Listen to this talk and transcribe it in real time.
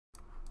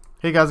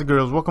Hey guys and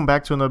girls, welcome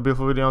back to another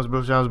beautiful video on this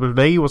beautiful channel.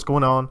 Today, what's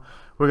going on?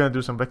 We're going to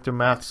do some vector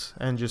maths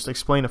and just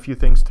explain a few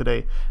things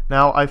today.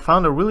 Now, I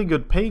found a really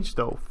good page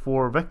though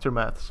for vector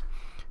maths.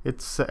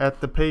 It's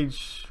at the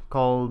page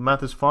called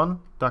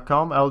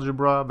mathisfun.com,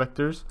 Algebra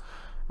Vectors.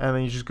 And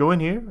then you just go in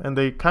here and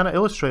they kind of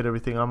illustrate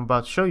everything I'm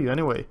about to show you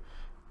anyway.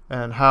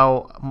 And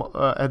how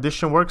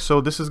addition works.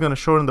 So this is going to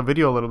shorten the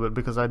video a little bit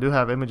because I do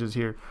have images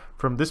here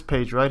from this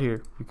page right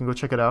here. You can go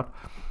check it out.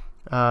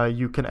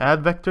 You can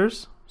add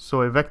vectors.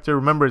 So a vector,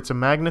 remember, it's a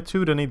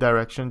magnitude any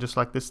direction, just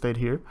like this state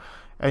here,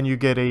 and you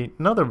get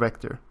another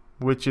vector,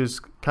 which is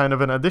kind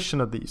of an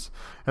addition of these.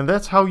 And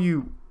that's how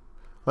you,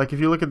 like, if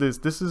you look at this,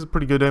 this is a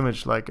pretty good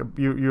image. Like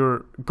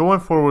you're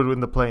going forward in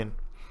the plane,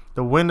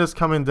 the wind is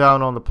coming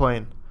down on the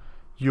plane.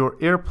 Your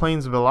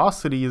airplane's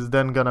velocity is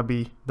then gonna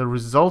be the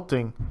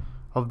resulting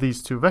of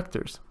these two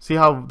vectors. See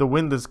how the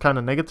wind is kind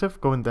of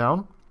negative, going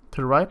down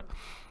to the right,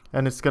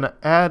 and it's gonna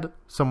add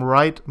some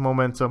right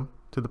momentum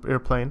to the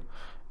airplane,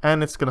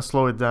 and it's going to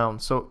slow it down.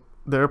 So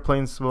the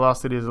airplane's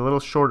velocity is a little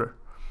shorter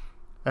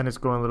and it's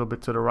going a little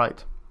bit to the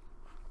right.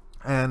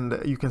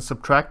 And you can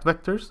subtract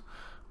vectors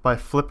by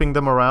flipping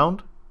them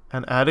around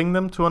and adding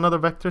them to another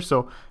vector.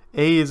 So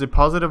A is a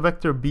positive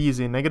vector, B is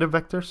a negative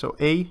vector. So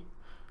A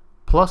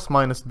plus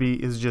minus B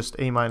is just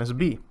A minus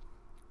B.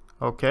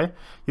 Okay,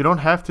 you don't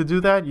have to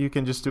do that. You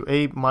can just do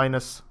A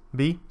minus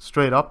B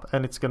straight up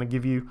and it's going to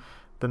give you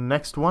the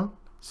next one.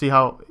 See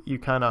how you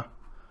kind of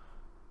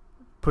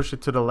push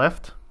it to the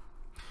left.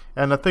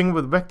 And the thing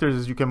with vectors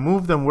is you can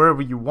move them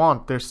wherever you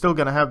want. They're still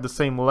going to have the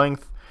same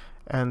length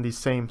and the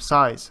same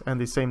size and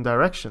the same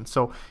direction.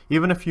 So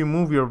even if you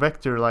move your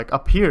vector like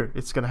up here,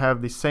 it's going to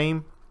have the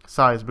same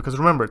size. Because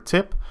remember,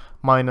 tip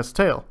minus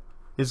tail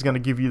is going to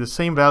give you the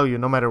same value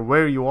no matter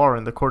where you are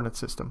in the coordinate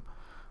system.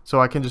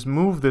 So I can just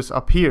move this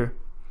up here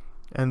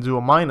and do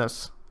a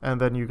minus,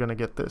 and then you're going to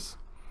get this.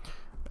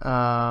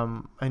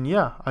 And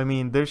yeah, I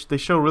mean, they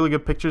show really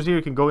good pictures here.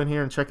 You can go in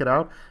here and check it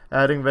out,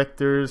 adding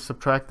vectors,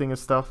 subtracting and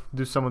stuff,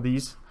 do some of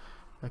these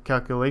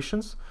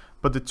calculations.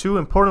 But the two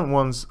important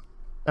ones,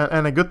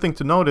 and a good thing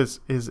to notice,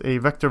 is a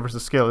vector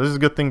versus scalar. This is a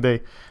good thing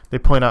they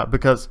point out,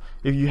 because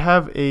if you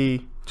have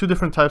two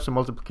different types of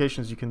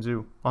multiplications you can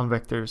do on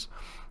vectors.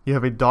 You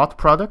have a dot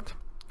product,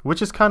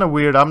 which is kind of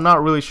weird. I'm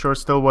not really sure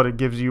still what it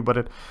gives you,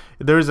 but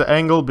there is an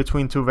angle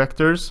between two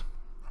vectors.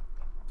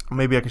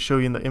 Maybe I can show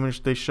you in the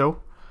image they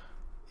show.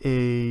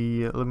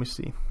 Let me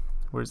see,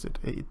 where is it?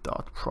 A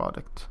dot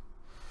product,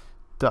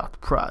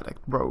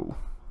 bro.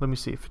 Let me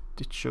see if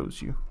it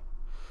shows you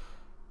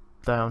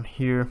down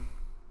here.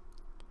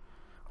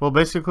 Well,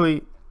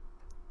 basically,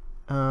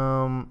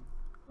 it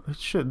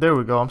should. There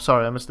we go. I'm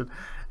sorry, I missed it.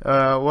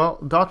 Well,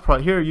 dot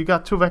product here, you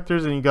got two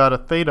vectors and you got a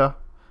theta.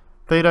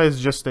 Theta is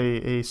just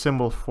a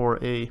symbol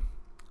for a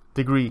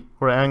degree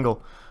or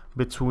angle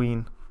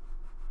between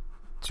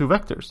two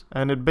vectors,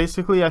 and it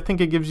basically, I think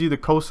it gives you the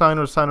cosine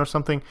or sine or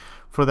something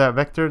for that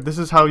vector. This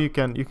is how you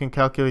can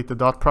calculate the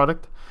dot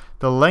product.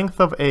 The length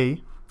of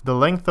A, the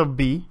length of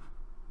B,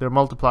 they're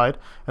multiplied,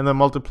 and then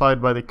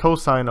multiplied by the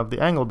cosine of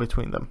the angle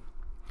between them.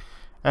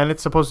 And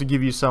it's supposed to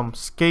give you some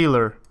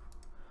scalar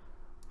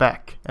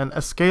back. And a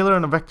scalar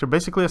and a vector,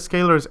 basically a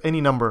scalar is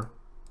any number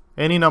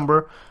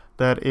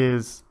that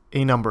is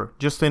a number,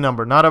 just a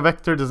number, not a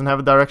vector, doesn't have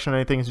a direction or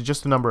anything, it's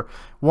just a number.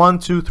 1,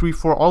 2, 3,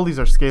 4, all these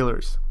are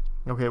scalars.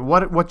 Okay,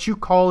 what you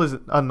call is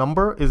a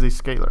number is a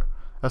scalar.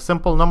 A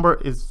simple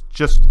number is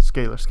just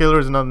scalar. Scalar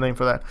is another name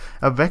for that.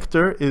 A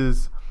vector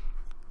is,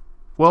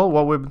 well,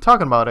 what we've been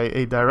talking about,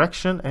 a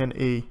direction and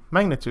a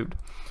magnitude.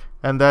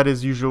 And that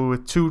is usually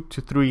with 2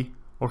 to 3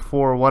 or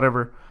 4 or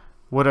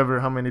whatever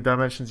how many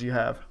dimensions you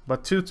have.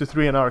 But 2 to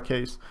 3 in our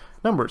case,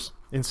 numbers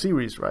in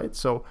series, right?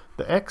 So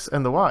the x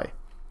and the y.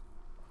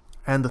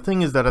 And the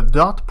thing is that a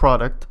dot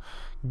product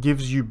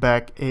gives you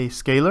back a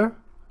scalar,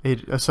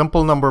 a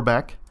simple number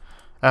back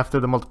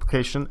after the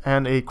multiplication,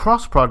 and a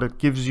cross product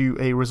gives you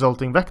a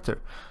resulting vector.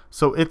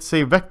 So it's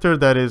a vector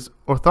that is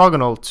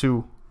orthogonal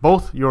to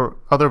both your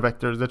other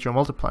vectors that you're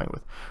multiplying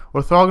with.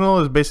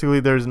 Orthogonal is basically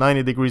there's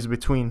 90 degrees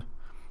between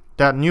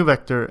that new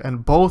vector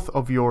and both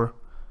of your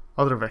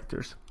other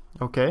vectors.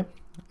 Okay,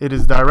 it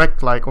is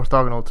direct, like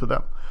orthogonal to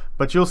them.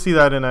 But you'll see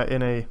that in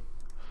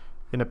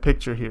a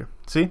picture here.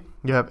 See,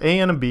 you have A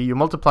and a B, you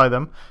multiply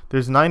them,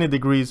 there's 90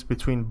 degrees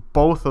between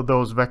both of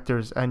those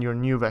vectors and your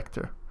new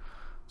vector.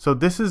 So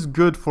this is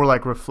good for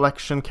like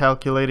reflection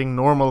calculating,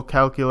 normal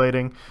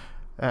calculating,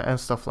 and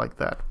stuff like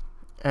that.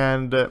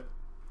 And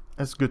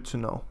it's good to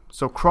know.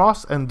 So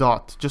cross and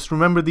dot, just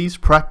remember these,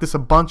 practice a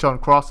bunch on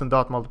cross and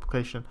dot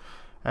multiplication.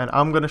 And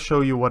I'm going to show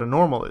you what a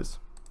normal is.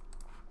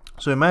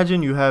 So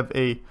imagine you have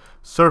a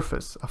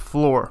surface, a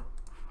floor,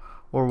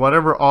 or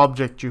whatever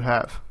object you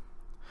have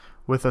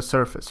with a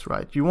surface,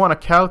 right? You want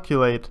to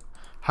calculate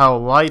how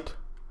light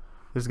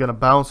is going to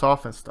bounce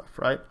off and stuff,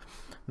 right?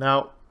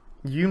 Now,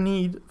 you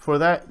need, for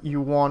that,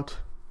 you want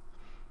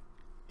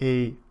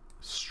a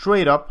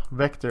straight up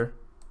vector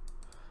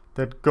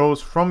that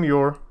goes from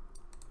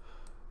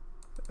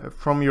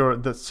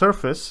the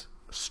surface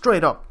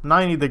straight up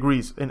 90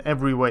 degrees in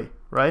every way,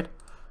 right?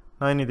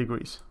 90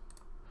 degrees.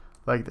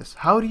 like this.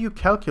 How do you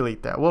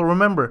calculate that? Well,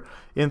 remember,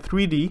 in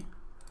 3D,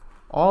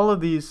 all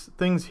of these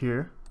things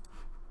here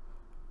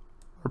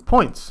are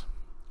points,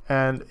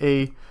 and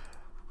a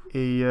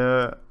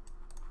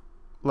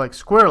like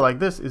square like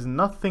this is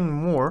nothing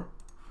more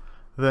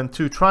than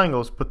two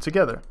triangles put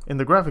together in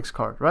the graphics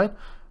card, right?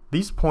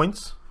 These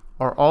points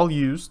are all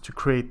used to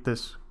create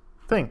this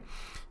thing.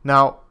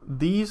 Now,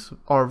 these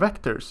are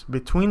vectors.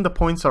 Between the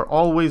points are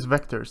always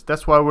vectors.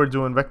 That's why we're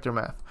doing vector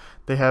math.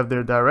 They have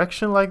their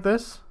direction like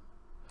this.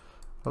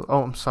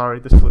 Oh, I'm sorry,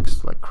 this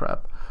looks like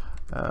crap.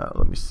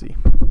 Let me see.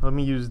 Let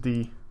me use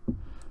the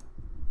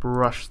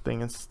brush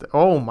thing instead.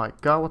 Oh my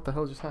god, what the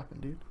hell just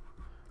happened, dude?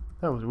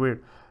 That was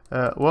weird.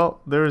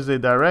 Well, there is a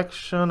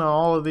direction on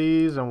all of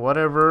these and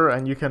whatever,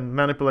 and you can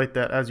manipulate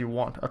that as you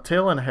want. A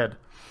tail and a head.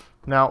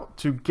 Now,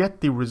 to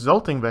get the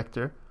resulting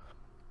vector,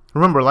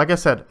 remember, like I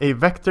said, a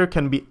vector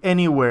can be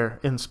anywhere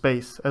in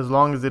space as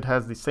long as it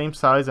has the same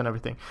size and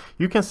everything.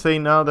 You can say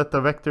now that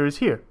the vector is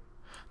here.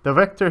 The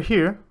vector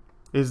here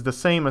is the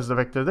same as the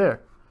vector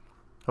there.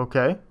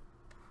 Okay?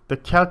 The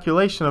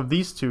calculation of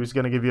these two is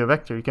going to give you a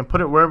vector. You can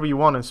put it wherever you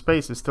want in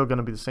space. It's still going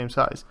to be the same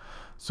size.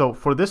 So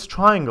for this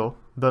triangle,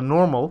 the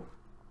normal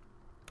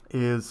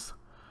is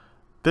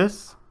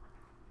this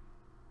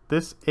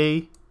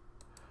A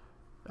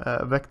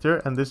vector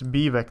and this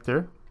B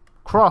vector,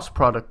 cross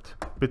product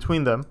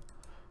between them,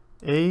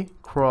 A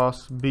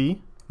cross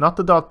B, not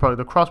the dot product,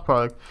 the cross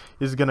product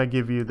is going to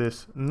give you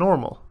this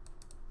normal.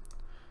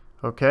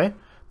 Okay?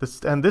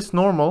 This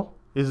normal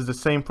is the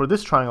same for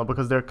this triangle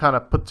because they're kind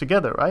of put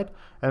together, right?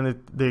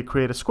 And they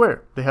create a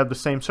square. They have the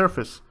same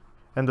surface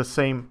and the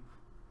same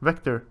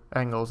vector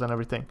angles and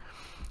everything.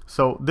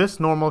 So this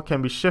normal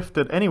can be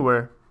shifted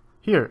anywhere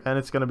here, and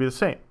it's going to be the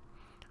same,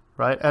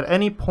 right? At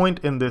any point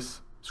in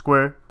this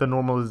square, the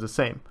normal is the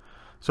same.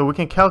 So we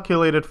can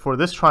calculate it for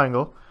this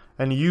triangle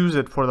and use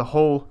it for the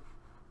whole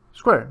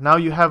square. Now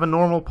you have a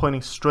normal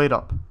pointing straight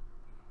up,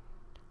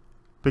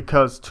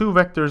 because two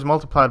vectors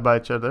multiplied by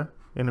each other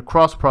in a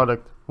cross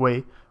product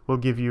way will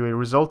give you a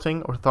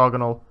resulting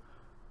orthogonal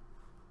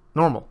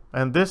normal.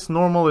 And this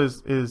normal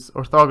is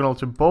orthogonal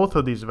to both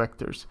of these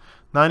vectors.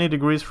 90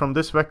 degrees from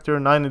this vector,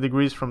 90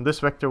 degrees from this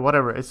vector,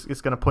 whatever. It's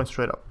going to point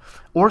straight up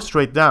or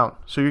straight down.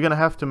 So you're going to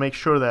have to make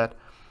sure that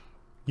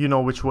you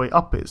know which way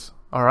up is,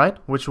 all right?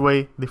 Which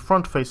way the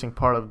front-facing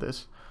part of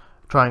this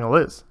triangle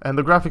is. And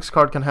the graphics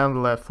card can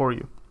handle that for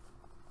you.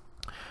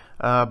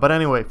 But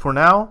anyway, for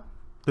now,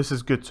 this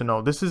is good to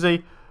know. This is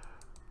a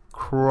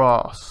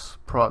cross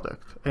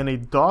product. And a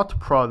dot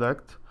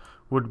product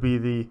would be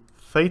the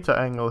theta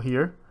angle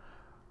here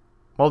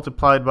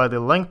multiplied by the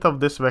length of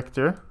this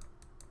vector,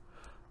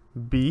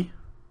 B,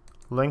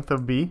 length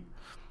of B,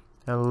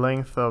 and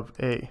length of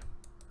A.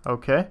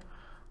 Okay?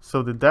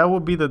 So that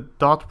would be the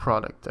dot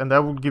product, and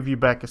that would give you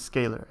back a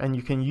scalar. And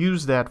you can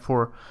use that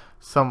for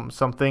some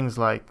things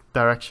like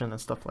direction and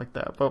stuff like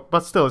that. But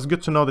still, it's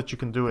good to know that you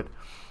can do it.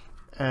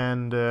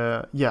 And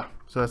yeah,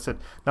 so that's it.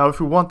 Now, if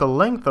we want the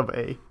length of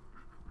A,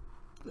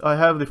 I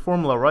have the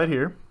formula right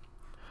here.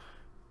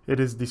 It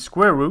is the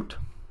square root,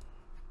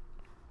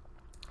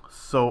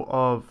 so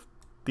of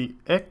the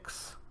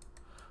x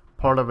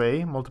part of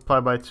A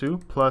multiplied by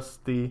 2 plus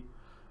the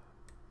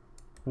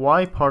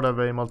y part of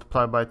A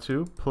multiplied by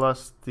 2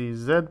 plus the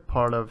z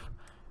part of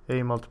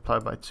A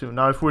multiplied by 2.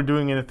 Now if we're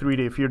doing it in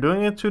 3D, if you're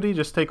doing it in 2D,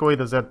 just take away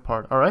the z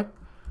part, alright?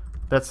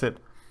 That's it.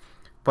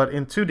 But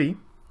in 2D,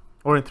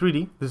 or in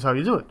 3D, this is how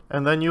you do it.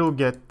 And then you'll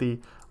get the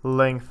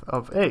length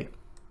of A.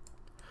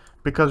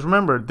 Because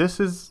remember, this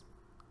is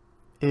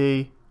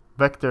a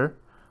vector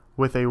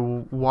with a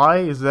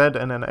y, z,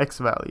 and an x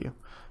value.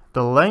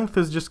 The length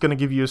is just going to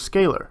give you a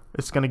scalar.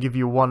 It's going to give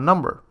you one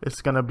number.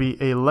 It's going to be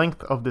a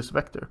length of this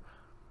vector.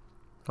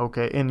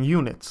 Okay, in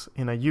units,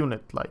 in a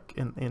unit, like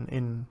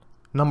in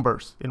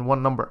numbers, in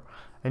one number.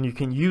 And you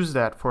can use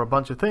that for a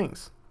bunch of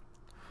things.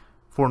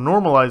 For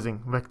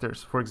normalizing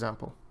vectors, for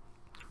example.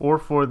 Or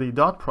for the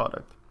dot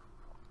product,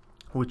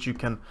 which you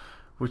can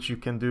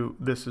do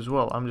this as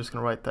well. I'm just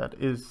going to write that.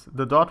 Is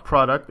the dot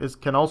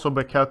product can also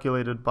be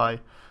calculated by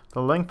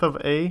the length of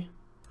A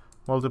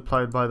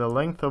multiplied by the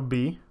length of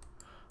B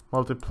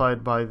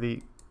multiplied by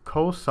the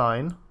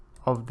cosine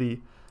of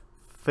the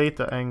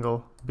theta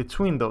angle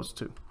between those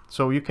two.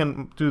 So you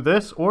can do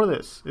this or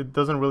this. It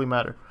doesn't really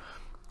matter.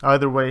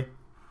 Either way,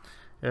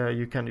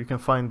 you can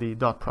find the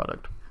dot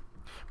product.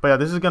 But yeah,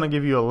 this is going to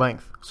give you a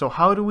length. So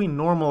how do we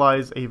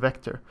normalize a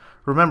vector?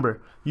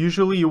 Remember,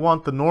 usually you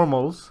want the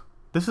normals.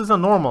 This is a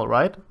normal,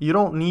 right? You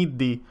don't need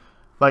the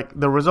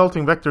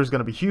resulting vector is going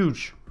to be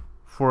huge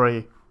for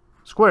a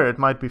square. It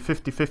might be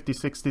 50, 50,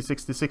 60,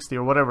 60, 60,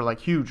 or whatever,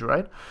 like huge,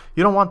 right?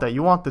 You don't want that.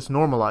 You want this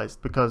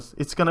normalized because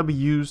it's going to be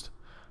used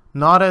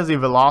not as a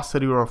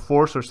velocity or a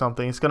force or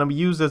something. It's going to be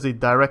used as a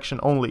direction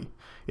only.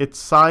 Its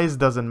size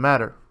doesn't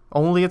matter.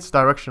 Only its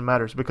direction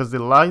matters because the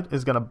light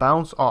is going to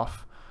bounce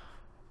off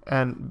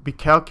and be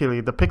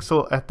calculated. The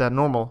pixel at that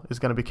normal is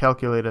going to be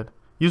calculated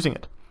using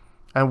it.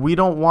 And we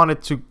don't want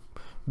it to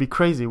be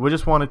crazy. We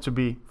just want it to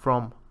be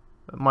from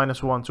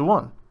 -1 to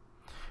 1.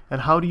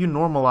 And how do you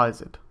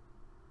normalize it?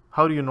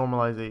 How do you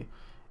normalize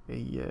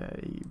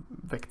a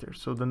vector.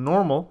 So the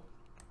normal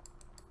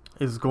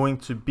is going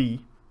to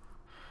be,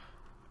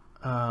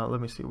 let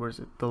me see, where is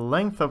it? The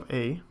length of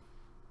A.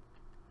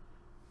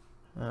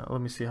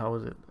 Let me see, how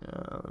is it?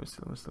 Let me see.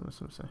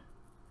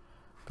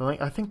 The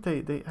length, I think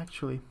they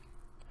actually,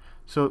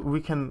 so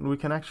we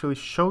can actually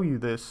show you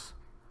this.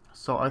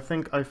 So I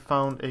think I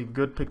found a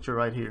good picture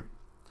right here.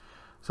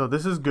 So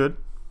this is good.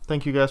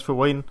 Thank you guys for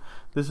waiting.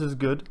 This is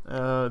good.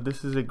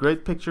 This is a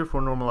great picture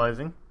for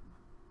normalizing.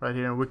 Right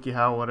here in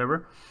WikiHow,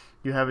 whatever.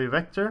 You have a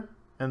vector,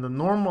 and the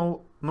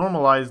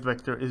normalized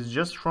vector is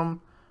just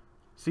from,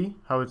 see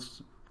how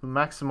it's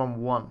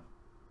maximum 1,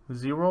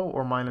 0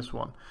 or minus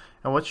 1.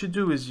 And what you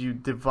do is you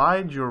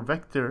divide your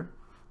vector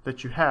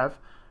that you have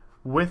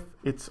with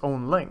its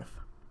own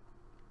length.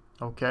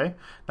 Okay,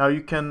 now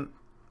you can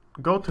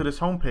go to this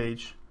home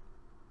page,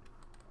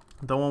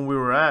 the one we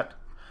were at,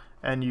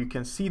 and you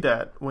can see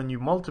that when you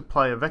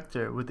multiply a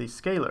vector with a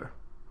scalar,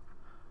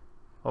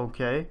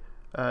 okay,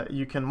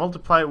 you can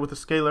multiply it with a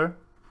scalar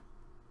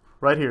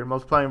right here,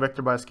 multiplying a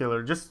vector by a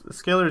scalar. Just a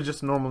scalar is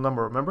just a normal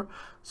number, remember?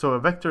 So a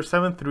vector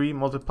 7, 3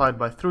 multiplied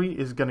by 3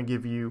 is going to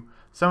give you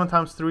 7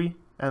 times 3,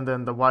 and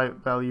then the y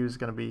value is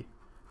going to be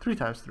 3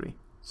 times 3.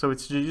 So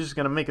you're just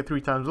going to make it 3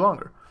 times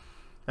longer.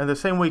 And the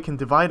same way you can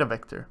divide a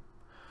vector.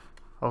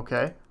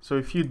 Okay, so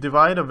if you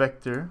divide a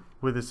vector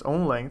with its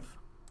own length,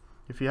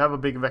 if you have a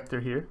big vector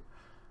here,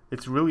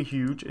 it's really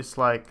huge. It's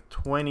like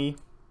 20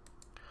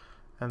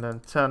 and then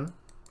 10,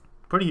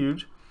 pretty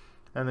huge.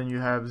 And then you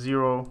have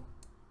 0,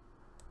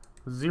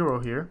 0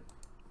 here.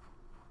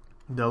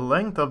 The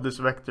length of this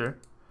vector,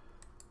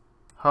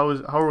 how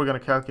are we going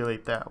to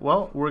calculate that?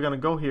 Well, we're going to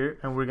go here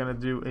and we're going to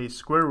do a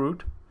square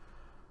root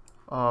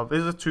of, this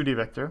is a 2D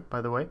vector, by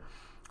the way,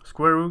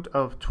 square root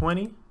of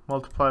 20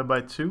 multiplied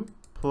by 2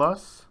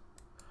 plus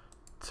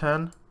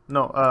 10,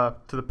 no,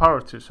 to the power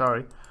of 2,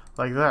 sorry,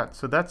 like that.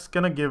 So that's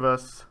going to give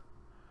us,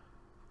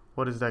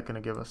 what is that going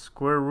to give us?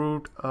 Square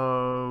root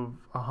of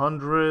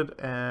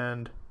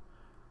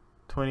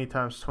 120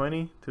 times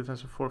 20, 2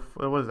 times 4,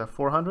 what is that,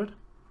 400?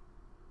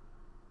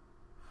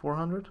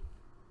 400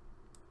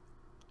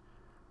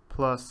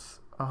 plus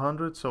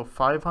 100, so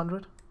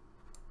 500.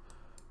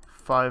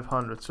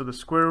 500, so the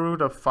square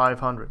root of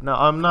 500. Now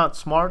I'm not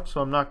smart, so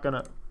I'm not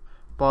gonna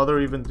bother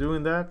even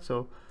doing that.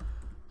 So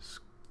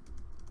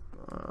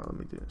let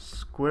me do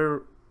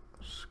square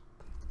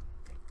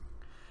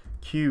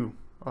q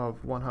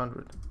of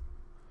 100.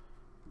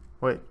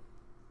 Wait,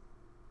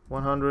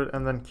 100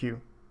 and then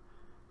q.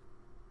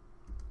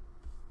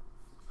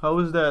 How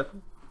is that?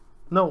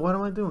 No, what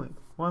am I doing?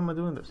 Why am I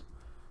doing this?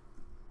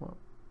 Well,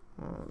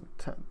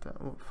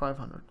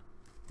 500.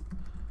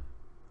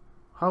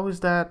 How is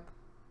that?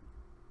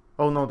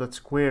 Oh no, that's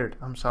squared.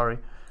 I'm sorry.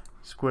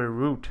 Square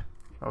root.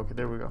 Okay,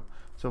 there we go.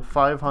 So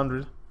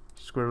 500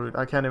 square root.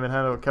 I can't even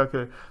handle a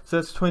calculator. So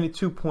that's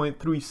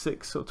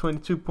 22.36. So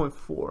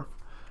 22.4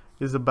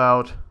 is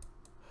about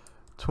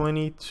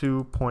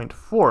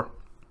 22.4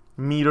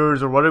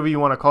 meters or whatever you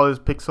want to call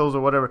it, pixels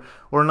or whatever,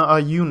 or not,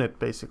 a unit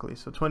basically.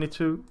 So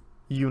 22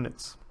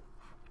 units.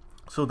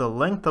 So the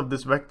length of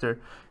this vector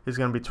is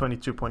going to be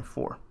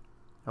 22.4.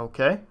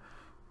 Okay?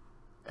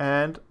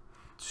 And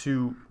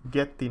to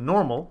get the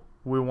normal,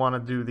 we want to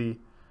do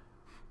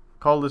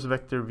call this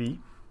vector v.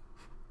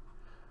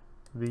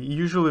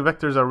 Usually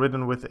vectors are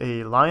written with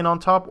a line on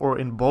top or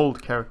in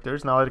bold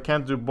characters. Now I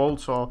can't do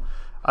bold, so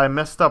I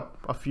messed up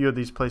a few of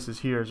these places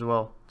here as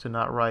well to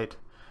not write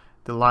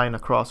the line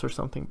across or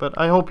something. But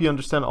I hope you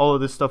understand all of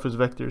this stuff is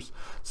vectors.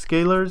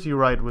 Scalars you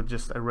write with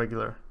just a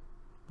regular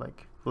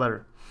like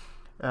letter.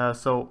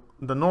 So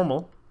the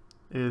normal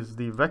is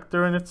the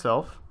vector in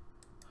itself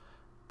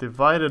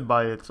divided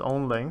by its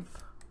own length,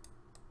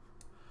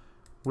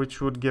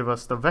 which would give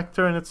us, the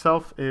vector in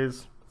itself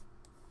is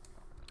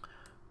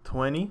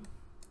 20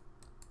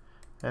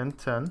 and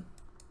 10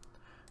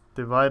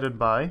 divided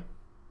by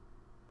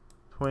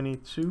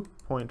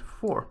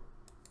 22.4.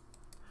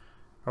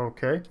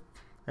 Okay,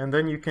 and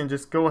then you can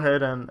just go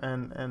ahead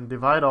and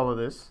divide all of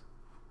this,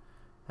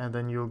 and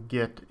then you'll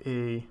get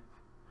a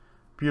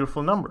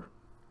beautiful number,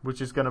 which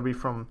is going to be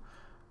from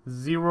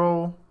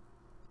 0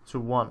 to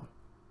 1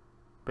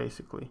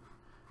 basically.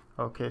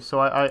 Okay, so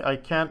I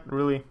can't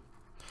really,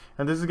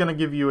 and this is going to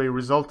give you a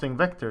resulting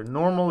vector.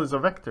 Normal is a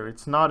vector,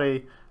 it's not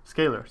a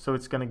scalar, so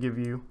it's going to give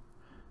you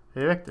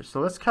a vector.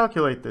 So let's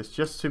calculate this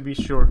just to be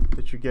sure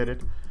that you get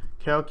it.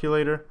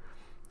 Calculator,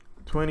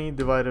 20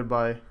 divided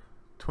by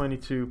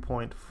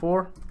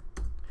 22.4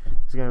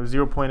 is going to be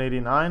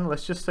 0.89.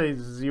 Let's just say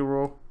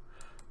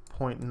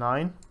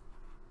 0.9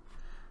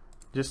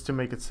 just to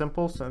make it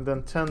simple. So, and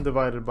then 10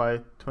 divided by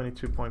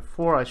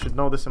 22.4, I should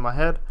know this in my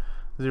head,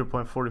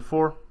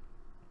 0.44.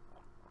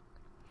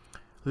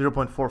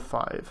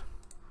 0.45.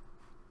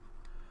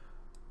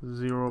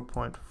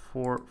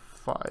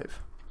 0.45.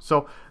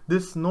 So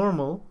this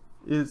normal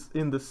is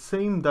in the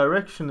same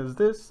direction as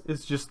this,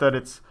 it's just that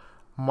it's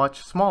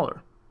much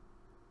smaller.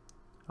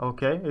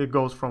 Okay, it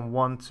goes from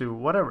 1 to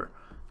whatever.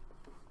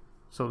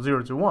 So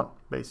 0 to 1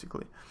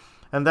 basically.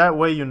 And that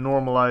way you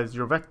normalize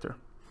your vector.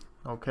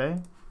 Okay,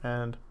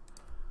 and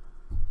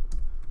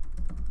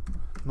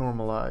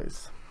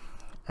Normalize.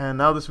 And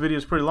now this video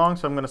is pretty long,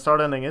 so I'm going to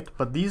start ending it.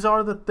 But these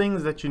are the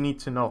things that you need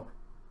to know.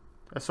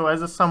 So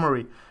as a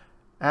summary,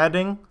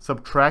 adding,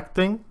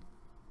 subtracting,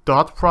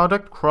 dot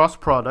product, cross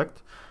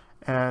product,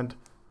 and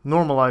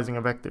normalizing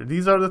a vector.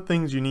 These are the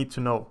things you need to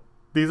know.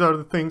 These are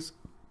the things,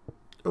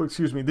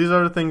 these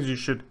are the things you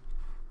should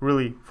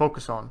really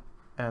focus on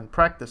and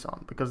practice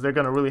on, because they're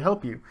going to really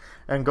help you.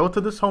 And go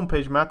to this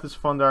homepage,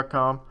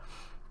 mathisfun.com,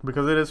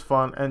 because it is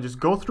fun, and just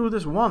go through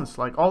this once,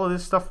 like all of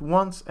this stuff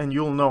once, and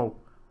you'll know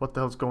what the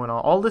hell's going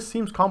on. All this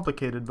seems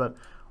complicated, but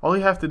all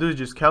you have to do is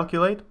just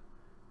calculate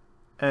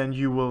and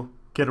you will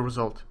get a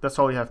result. That's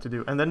all you have to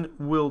do. And then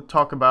we'll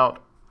talk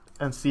about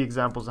and see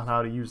examples on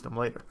how to use them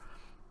later.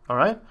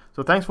 Alright?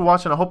 So thanks for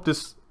watching. I hope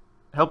this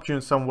helped you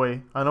in some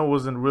way. I know it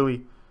wasn't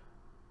really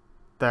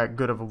that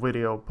good of a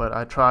video, but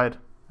I tried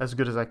as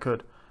good as I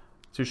could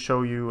to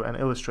show you and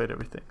illustrate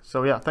everything.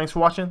 So yeah, thanks for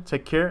watching.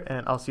 Take care,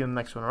 and I'll see you in the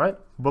next one. Alright?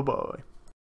 Bye-bye.